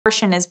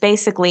abortion is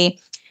basically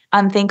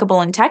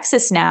unthinkable in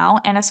Texas now.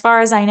 And as far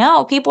as I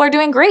know, people are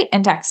doing great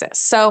in Texas.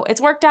 So it's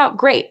worked out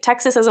great.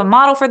 Texas is a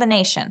model for the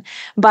nation.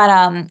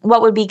 But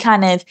what would be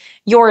kind of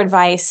your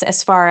advice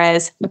as far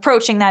as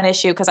approaching that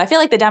issue? Because I feel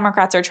like the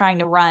Democrats are trying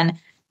to run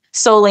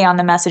solely on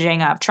the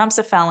messaging of Trump's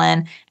a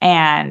felon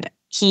and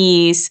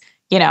he's,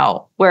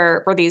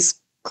 we're these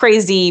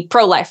crazy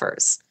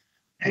pro-lifers.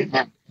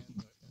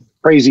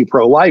 Crazy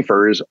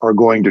pro-lifers are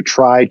going to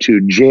try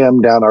to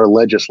jam down our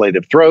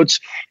legislative throats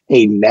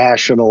a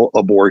national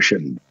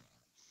abortion.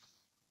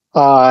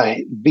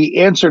 The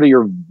answer to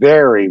your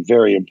very,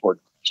 very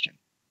important question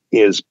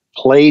is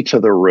play to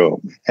the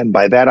room. And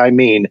by that, I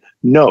mean,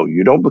 no,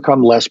 you don't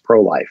become less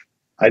pro-life.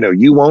 I know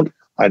you won't.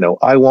 I know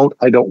I won't.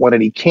 I don't want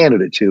any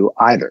candidate to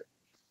either.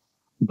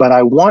 But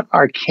I want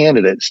our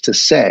candidates to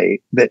say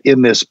that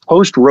in this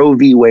post-Roe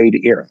v. Wade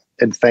era,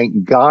 and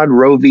thank God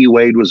Roe v.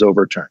 Wade was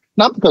overturned,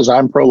 not because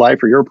I'm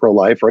pro-life or you're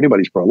pro-life or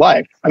anybody's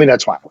pro-life. I mean,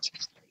 that's fine.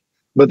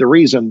 But the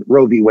reason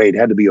Roe v. Wade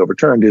had to be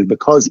overturned is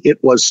because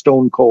it was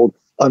stone cold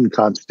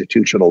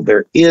unconstitutional.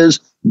 There is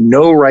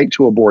no right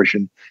to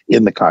abortion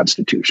in the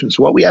Constitution.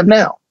 So what we have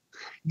now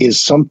is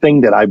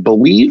something that I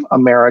believe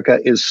America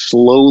is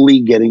slowly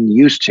getting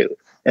used to.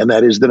 And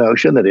that is the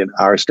notion that in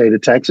our state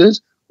of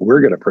Texas, we're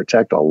going to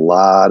protect a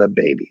lot of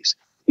babies.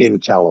 In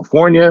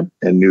California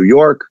and New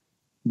York,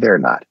 they're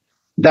not.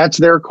 That's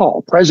their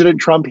call.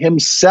 President Trump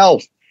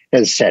himself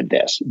has said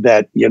this,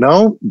 that,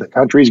 the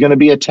country is going to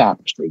be a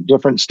tapestry.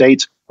 Different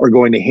states are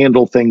going to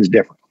handle things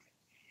differently.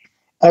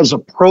 As a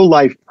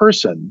pro-life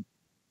person,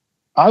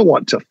 I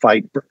want to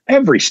fight for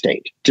every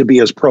state to be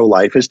as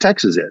pro-life as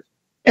Texas is.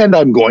 And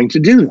I'm going to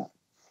do that.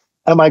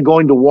 Am I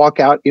going to walk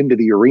out into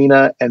the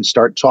arena and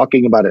start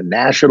talking about a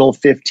national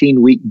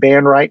 15-week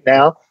ban right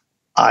now?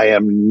 I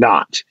am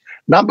not.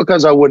 Not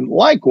because I wouldn't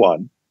like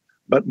one,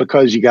 but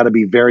because you got to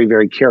be very,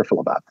 very careful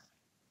about that.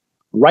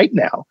 Right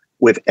now,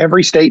 with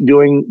every state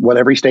doing what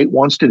every state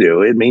wants to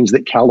do, it means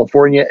that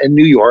California and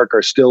New York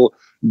are still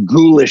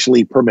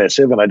ghoulishly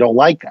permissive, and I don't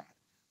like that.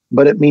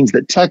 But it means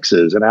that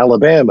Texas and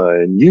Alabama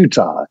and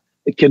Utah,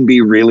 it can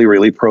be really,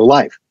 really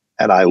pro-life.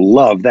 And I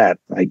love that.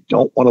 I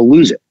don't want to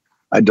lose it.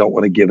 I don't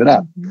want to give it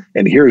up.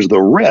 And here's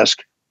the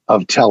risk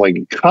of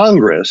telling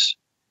Congress,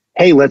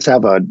 hey, let's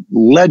have a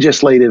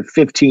legislative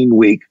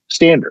 15-week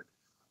standard.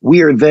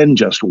 We are then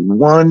just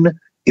one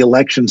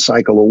election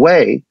cycle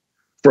away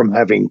from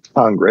having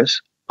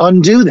Congress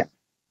undo that.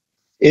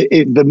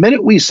 The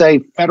minute we say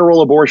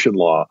federal abortion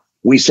law,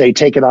 we say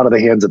take it out of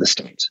the hands of the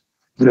states.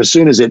 And as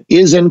soon as it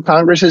is in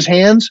Congress's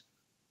hands,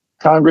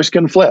 Congress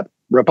can flip.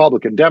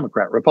 Republican,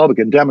 Democrat,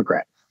 Republican,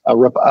 Democrat.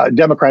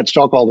 Democrats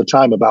talk all the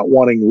time about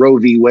wanting Roe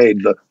v.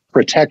 Wade, the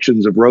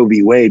protections of Roe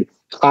v. Wade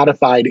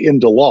codified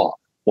into law.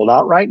 Well,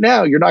 not right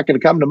now. You're not going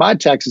to come to my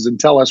Texas and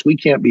tell us we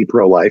can't be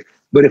pro-life.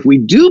 But if we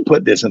do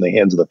put this in the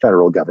hands of the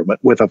federal government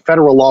with a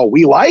federal law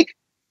we like,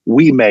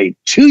 we may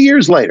 2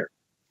 years later,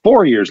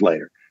 4 years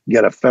later,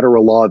 get a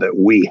federal law that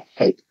we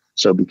hate.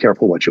 So be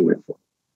careful what you wish for.